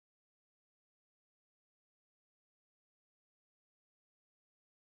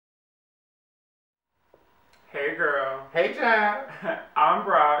Hey girl. Hey child. I'm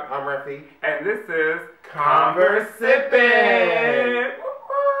Brock. I'm Ruffy. And this is Conversippin'.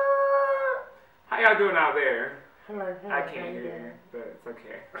 How y'all doing out there? Hello. I can't hear you, but it's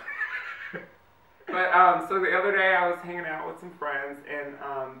okay. But so the other day I was hanging out with some friends and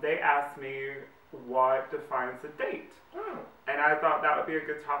they asked me what defines a date. Oh. And I thought that would be a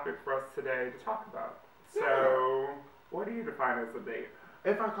good topic for us today to talk about. So, what do you define as a date?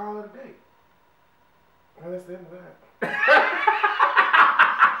 If I call it a date. Well, that's the end of that.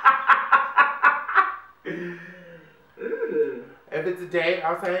 If it's a date,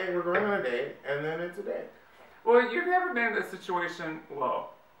 I'll say we're going on a date, and then it's a date. Well, you've never been in a situation,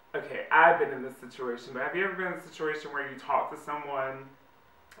 well, okay, I've been in this situation, but have you ever been in a situation where you talk to someone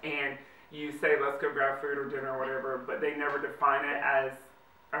and you say, let's go grab food or dinner or whatever, but they never define it as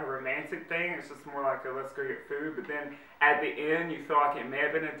a romantic thing? It's just more like a let's go get food, but then at the end you feel like it may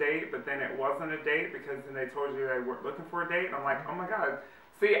have been a date, but then it wasn't a date because then they told you they weren't looking for a date, and I'm like, oh my god.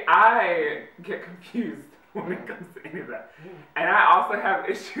 See, I get confused when it comes to any of that. And I also have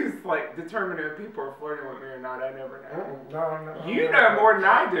issues like determining if people are flirting with me or not. I never know. No. You know more than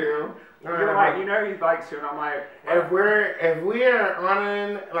I do. No, You're like, you know he likes you, and I'm like, if we are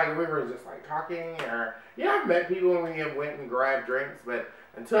on, like we were just like talking, or I've met people and we have went and grabbed drinks, but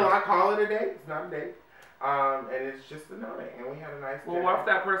until I call it a date, it's not a date. And it's just a night, and we had a nice day. well, what if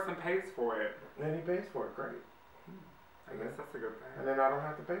that person pays for it? Then he pays for it, great. I guess that's a good thing. And then I don't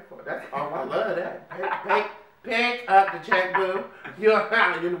have to pay for it. That's all. I love that. Pick up the checkbook. You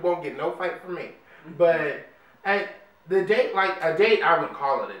won't get no fight from me. But the date, like a date, I would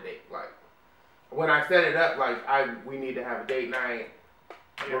call it a date. Like when I set it up, like we need to have a date night.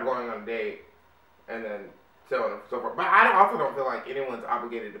 Yeah. We're going on a date, and then so on and so forth. But I also don't feel like anyone's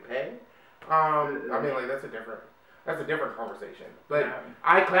obligated to pay. I mean, like that's a different conversation. But Yeah.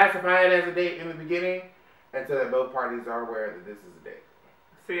 I classify it as a date in the beginning, and so that both parties are aware that this is a date.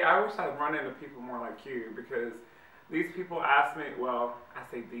 See, I wish I'd run into people more like you, because these people ask me, well, I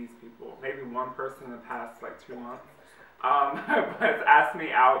say these people, maybe one person in the past like 2 months, has asked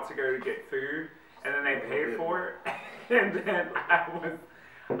me out to go to get food, and then they paid for it, and then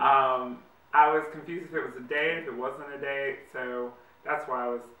I was confused if it was a date, if it wasn't a date, so that's why I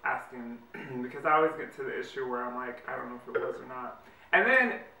was asking, because I always get to the issue where I'm like, I don't know if it was or not. And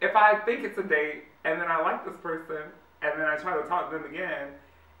then if I think it's a date, and then I like this person, and then I try to talk to them again,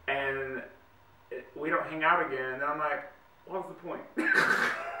 and we don't hang out again, then I'm like, what was the point?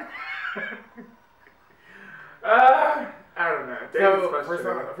 I don't know. So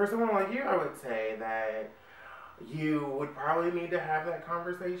for someone like you, I would say that you would probably need to have that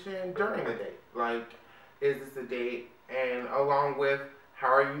conversation during the date. Like, is this a date? And along with, how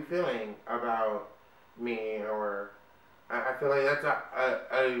are you feeling about me? Or I feel like that's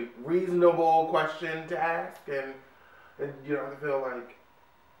a reasonable question to ask, and you don't have to feel like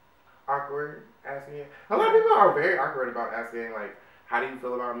awkward asking it. A lot of people are very awkward about asking, like, how do you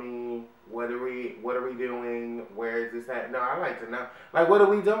feel about me? What are we doing? Where is this at? No, I like to know. Like, what are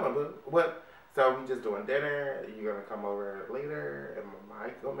we doing? So are we just doing dinner? Are you gonna come over later? Am I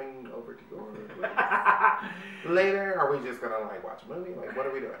coming over to yours later? Are we just gonna like watch a movie? Like, what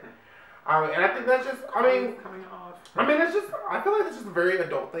are we doing? And I think that's just, I feel like it's just a very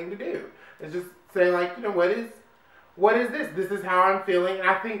adult thing to do. It's just say like, you know, what is this? This is how I'm feeling. And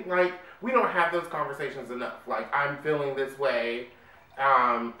I think like we don't have those conversations enough. Like, I'm feeling this way,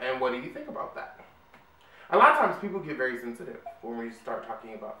 and what do you think about that? A lot of times people get very sensitive when we start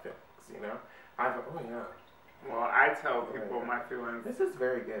talking about feelings, you know? Well, I tell people my feelings. This is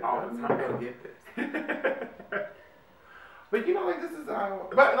very good. All the time. Don't get this. But you know, like this is how.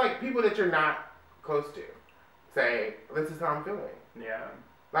 But like people that you're not close to say, "This is how I'm feeling." Yeah.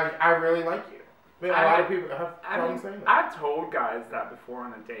 Like I really like you. I mean, a lot of people have problems saying that. I've told guys that before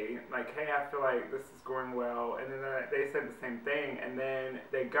on a date. Like, hey, I feel like this is going well, and then they said the same thing, and then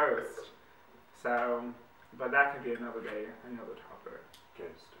they ghost. So, but that could be another day, another topic.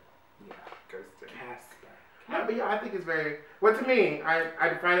 Ghost. Yeah, ghosting. Casper. No, but yeah, I think it's very. Well, to me, I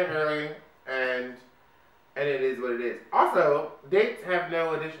define it early, and it is what it is. Also, dates have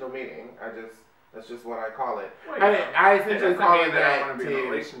no additional meaning. That's just what I call it. Well, I essentially call it that I that want to be in a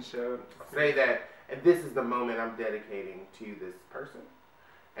relationship. Say that, and this is the moment I'm dedicating to this person,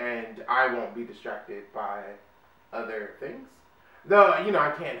 and I won't be distracted by other things. Though, you know,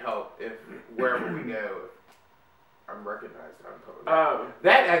 I can't help if wherever we go, I'm recognized on public.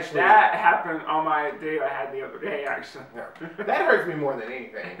 That happened on my date I had the other day, actually. Yeah. That hurts me more than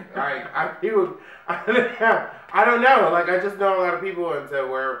anything. Like I don't know. Like I just know a lot of people, and so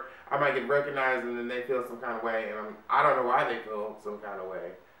where I might get recognized, and then they feel some kind of way, and I don't know why they feel some kind of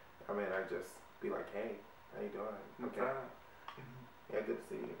way. I mean, I just be like, hey, How you doing? What's Okay. up? Yeah, good to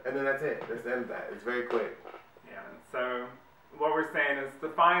see you. And then that's it. That's the end of that. It's very quick. Yeah. So what we're saying is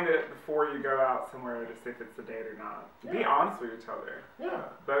define it before you go out somewhere to see if it's a date or not. Yeah. Be honest with each other. Yeah.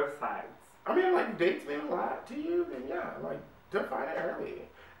 Both sides. I mean, like, dates mean a lot to you, then yeah, like, define it early.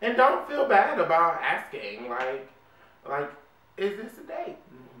 And don't feel bad about asking, like, is this a date?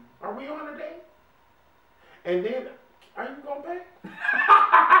 Mm-hmm. Are we on a date? And then, are you gonna pay?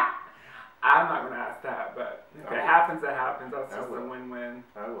 I'm not going to ask that, but if it happens, it happens. That's just a win-win.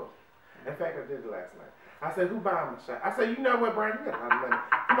 I will. In fact, I did it last night. I said, who buying my shot? I said, you know what, Brian, you got a lot of money.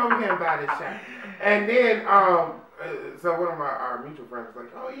 Come over here and buy this shot. And then, so one of our mutual friends was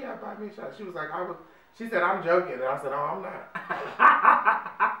like, oh yeah, buy me a shot. She was like, she said, I'm joking. And I said, oh, I'm not.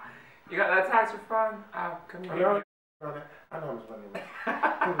 You got that tax refund? Oh, come here. I know how much money it was.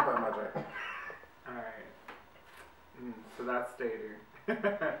 Please buy my drink. Alright. So that's dating.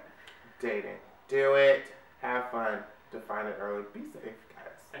 Dating. Do it. Have fun. Define it early. Be safe,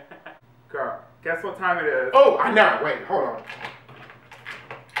 guys. Girl, guess what time it is? Oh, I know. Wait, hold on.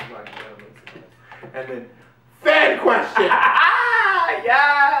 And then, fan question.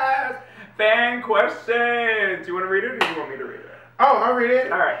 Yes! Fan question. Do you want to read it or do you want me to read it? Oh, I'll read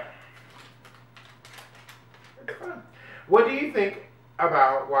it. Alright. It's fun. What do you think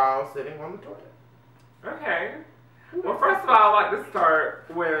about while sitting on the toilet? Okay. Well, first of all, I like to start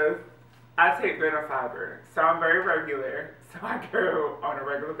with I take Benefiber, so I'm very regular. So I go on a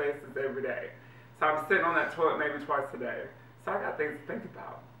regular basis every day. So I'm sitting on that toilet maybe twice a day. So I got things to think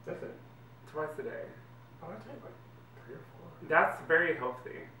about. That's it. Twice a day. Oh, I take like 3 or 4. That's very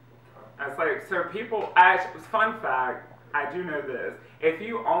healthy. It's like, so people, actually, fun fact, I do know this. If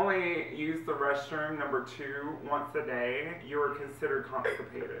you only use the restroom number 2 once a day, you are considered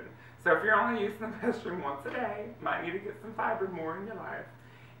constipated. So if you're only using the restroom once a day, you might need to get some fiber more in your life,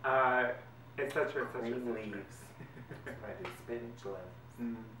 etc., etc., Green leaves. I do spinach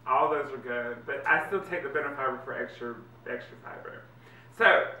leaves. All those are good, but I still take the Benefiber for extra fiber.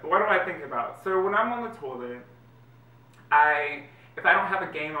 So what do I think about? So when I'm on the toilet, if I don't have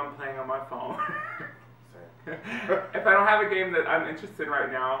a game I'm playing on my phone, if I don't have a game that I'm interested in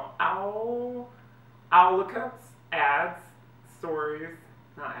right now, I'll look up ads, stories,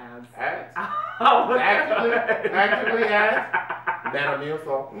 not ads. Ads? I'll look Actively ads?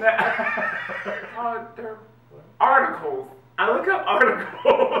 Metamucil. They're articles. I look up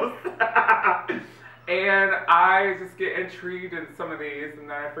articles. And I just get intrigued in some of these, and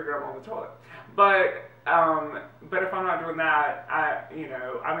then I figure I'm on the toilet. But if I'm not doing that,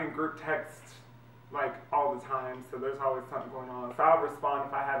 I'm in group text like all the time, so there's always something going on. So I'll respond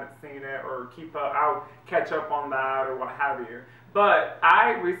if I haven't seen it, or I'll catch up on that, or what have you. But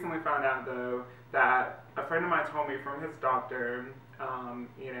I recently found out though that a friend of mine told me from his doctor,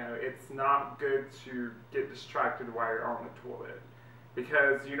 it's not good to get distracted while you're on the toilet,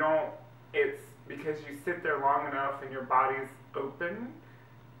 because you sit there long enough and your body's open,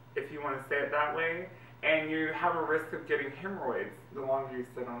 if you want to say it that way, and you have a risk of getting hemorrhoids the longer you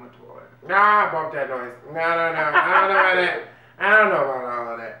sit on the toilet. Nah, bump that noise. No. I don't know about that. I don't know about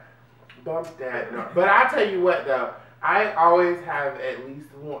all of that. Bump that noise. But I'll tell you what, though. I always have at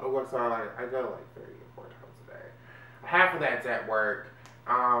least one. I go like 3 or 4 times a day. Half of that's at work.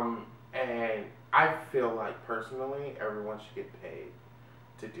 And I feel like, personally, everyone should get paid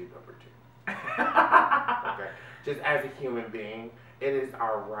to do number 2. Okay? Just as a human being, it is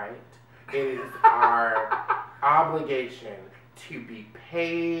our right. It is our obligation to be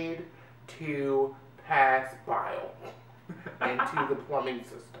paid to pass bile into the plumbing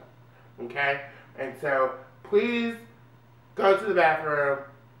system. Okay? And so, please go to the bathroom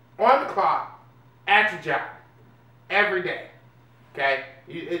on the clock at your job every day. Okay?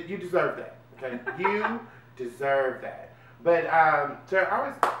 You deserve that. Okay? You deserve that. But, so I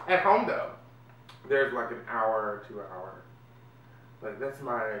was at home though. There's like an hour, 2 hour. Like, that's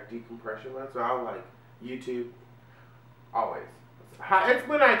my decompression mode. So I'll like YouTube. Always. It's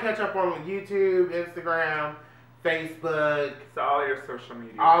when I catch up on YouTube, Instagram, Facebook. So all your social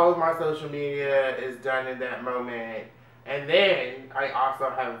media. All of my social media is done in that moment. And then I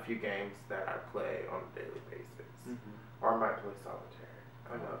also have a few games that I play on a daily basis. Mm-hmm. Or I might play solitaire.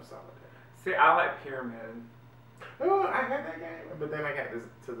 I love solitaire. See, I like Pyramid. Oh, I had that game. But then I got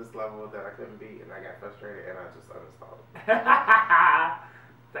to this level that I couldn't beat, and I got frustrated, and I just uninstalled it.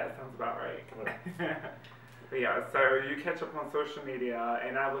 That sounds about right. But yeah, so you catch up on social media,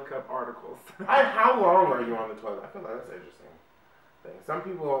 and I look up articles. How long are you on the toilet? I feel like that's an interesting thing. Some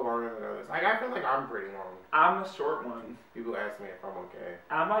people are longer than others. Like, I feel like I'm pretty long. I'm a short one. People ask me if I'm okay.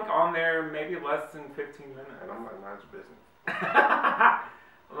 I'm like on there maybe less than 15 minutes. And I'm like, mind your business.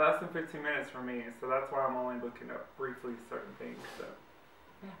 less than 15 minutes for me, so that's why I'm only looking up briefly certain things. So,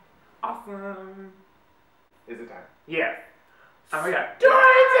 yeah. Awesome. Is it time? Yes. Oh my god.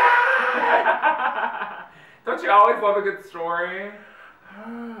 Story time! Don't you always love a good story?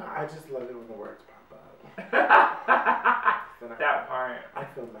 I just love it when the words pop up. That part. I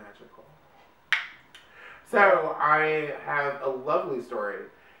feel magical. So I have a lovely story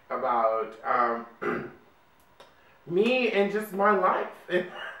about me and just my life and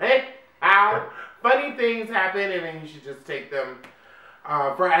how funny things happen, and then you should just take them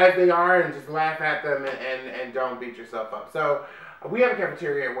for as they are and just laugh at them and don't beat yourself up. So we have a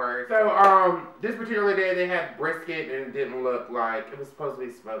cafeteria at work. So this particular day they had brisket and it didn't look like it was supposed to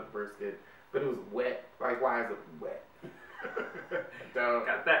be smoked brisket, but it was wet. Like, why is it wet? Don't.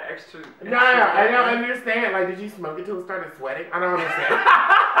 Got that extra. No, I don't understand. Like, did you smoke it till it started sweating? I don't understand.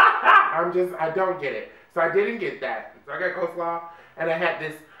 I don't get it. So I didn't get that. So I got coleslaw, and I had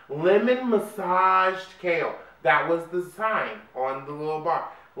this lemon massaged kale. That was the sign on the little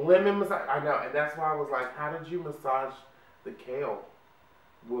bar. Lemon massage. I know, and that's why I was like, how did you massage the kale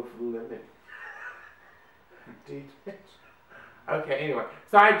with lemon? Okay, anyway.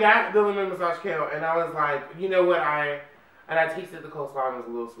 So I got the lemon massage kale, and I was like, you know what, and I tasted the coleslaw and it was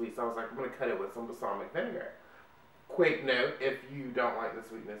a little sweet, so I was like, I'm going to cut it with some balsamic vinegar. Quick note, if you don't like the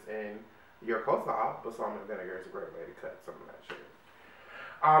sweetness in your coleslaw, balsamic vinegar is a great way to cut some of that sugar.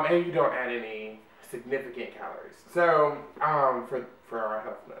 And you don't add any significant calories. So, for our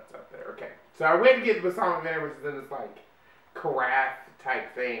health nuts out there, okay. So I went to get the balsamic vinegar, which is in this, like, carafe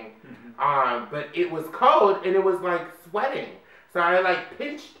type thing. Mm-hmm. But it was cold and it was, like, sweating. So I, like,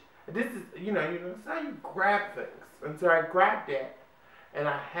 pinched, this is, you know, this is how you grab things. And so I grabbed it, and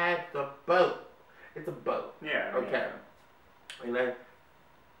I had the boat. It's a boat. Yeah. Okay. Yeah. And I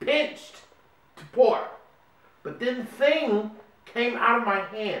pinched to pour. But then the thing came out of my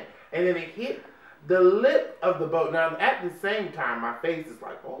hand, and then it hit the lip of the boat. Now, at the same time, my face is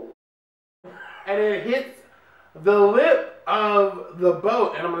like, oh. And then it hits the lip of the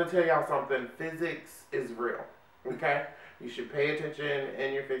boat. And I'm going to tell y'all something. Physics is real. Okay? You should pay attention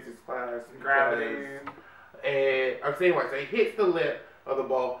in your physics class. Gravity. I'm saying what? So it hits the lip of the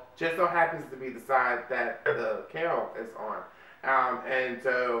bowl. Just so happens to be the side that the kale is on. And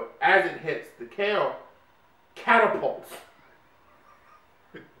so as it hits, the kale catapults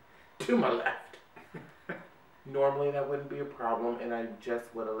to my left. Normally that wouldn't be a problem, and I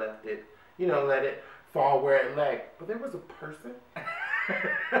just would have left it, let it fall where it lay. But there was a person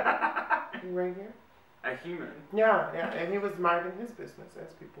right here. A human. Yeah, and he was minding his business,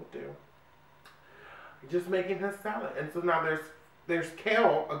 as people do. Just making his salad. And so now there's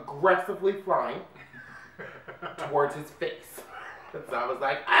kale aggressively flying towards his face. And so I was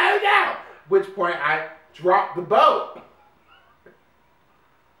like, oh no! Which point I dropped the boat,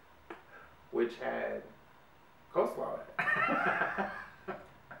 which had coleslaw in it.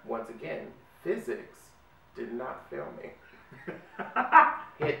 Once again, physics did not fail me.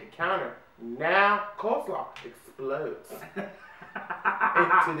 Hit the counter. Now coleslaw explodes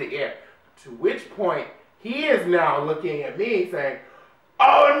into the air. To which point he is now looking at me saying,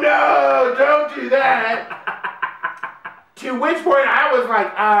 "Oh no, don't do that." To which point I was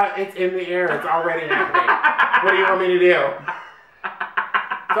like, it's in the air. It's already happening. What do you want me to do?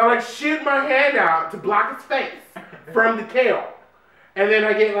 So I like shoot my hand out to block his face from the kale. And then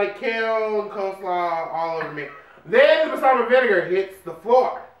I get like kale and coleslaw all over me. Then the balsamic vinegar hits the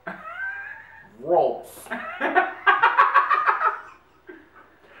floor. Rolls.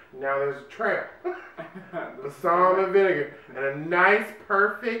 Now there's a trail. Balsamic vinegar. And a nice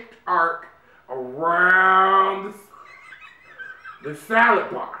perfect arc around the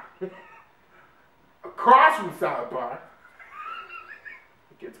salad bar. Across from the salad bar,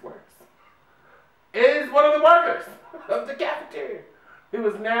 it gets worse, is one of the workers of the cafeteria who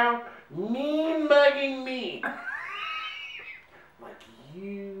is now mean mugging me. Like,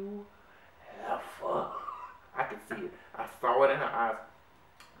 you heifer. I could see it. I saw it in her eyes.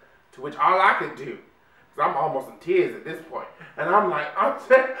 To which all I could do, because I'm almost in tears at this point, and I'm like, I'm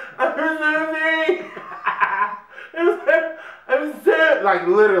so like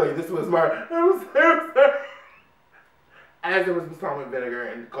literally, this was my, I'm so sorry. As there was balsamic vinegar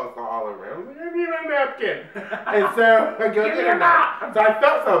and coleslaw all over it, I was like, I need a napkin. And so I go get a napkin. So I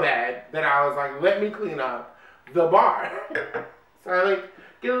felt so bad that I was like, let me clean up the bar. So I like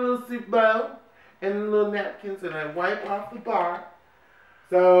get a little soup bowl and little napkins, and I wipe off the bar.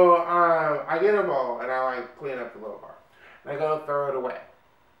 So I get a bowl and I like clean up the little bar. And I go throw it away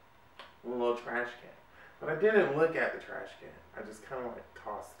in a little trash can. But I didn't look at the trash can. I just kind of like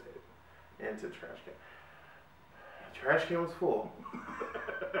tossed it into the trash can. The trash can was full.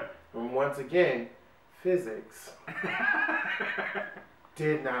 And once again, physics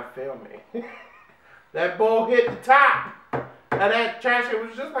did not fail me. That bowl hit the top. And that trash can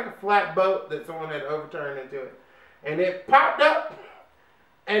was just like a flat boat that someone had overturned into it. And it popped up.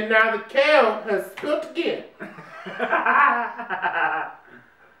 And now the kale has spilt again.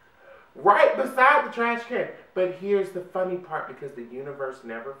 Right beside the trash can. But here's the funny part, because the universe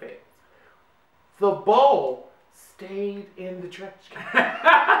never fails. The bowl stayed in the trash can.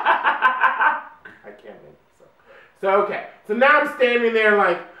 I can't make this up. So, okay. So now I'm standing there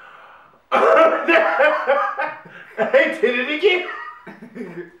like, I did it again.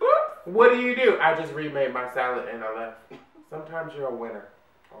 What do? I just remade my salad and I left. Sometimes you're a winner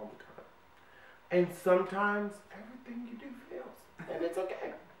all the time. And sometimes everything you do fails. And it's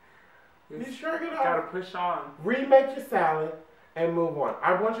okay. You shrug it off. Gotta push on. Remake your salad and move on.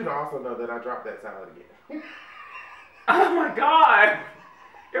 I want you to also know that I dropped that salad again. Oh my God.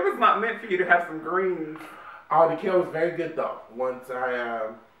 It was not meant for you to have some greens. Oh, the kale was very good though. Once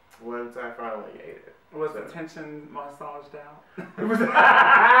I finally ate it. Was the tension massaged out? It was.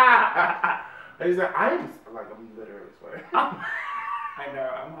 I was like, I'm literally sweating. I know.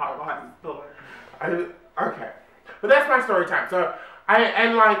 I'm hot behind the pillar. Okay, but that's my story time. So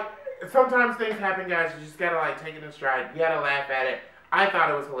sometimes things happen, guys. You just gotta take it in stride. You gotta laugh at it. I thought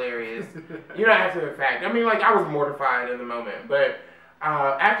it was hilarious. You know, after the fact. I mean, I was mortified in the moment, but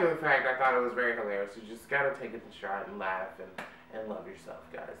after the fact, I thought it was very hilarious. You just gotta take it in stride and laugh and love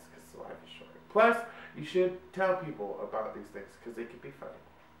yourself, guys, because life is short. Plus, you should tell people about these things because it could be funny.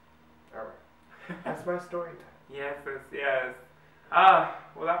 All right, that's my story time. Yes.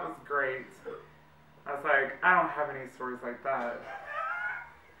 Well, that was great. I was like, I don't have any stories like that.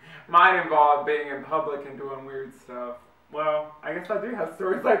 Mine involved being in public and doing weird stuff. Well, I guess I do have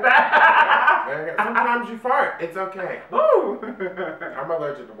stories like that. Sometimes you fart. It's okay. Ooh. I'm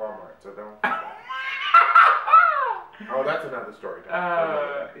allergic to Walmart, so don't. Oh, that's another story.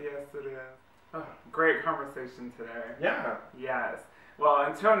 Yes, it is. Oh, great conversation today. Yeah. Yes. Well,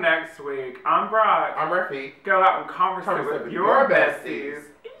 until next week, I'm Brock. I'm Rafiq. Go out and converse with your besties.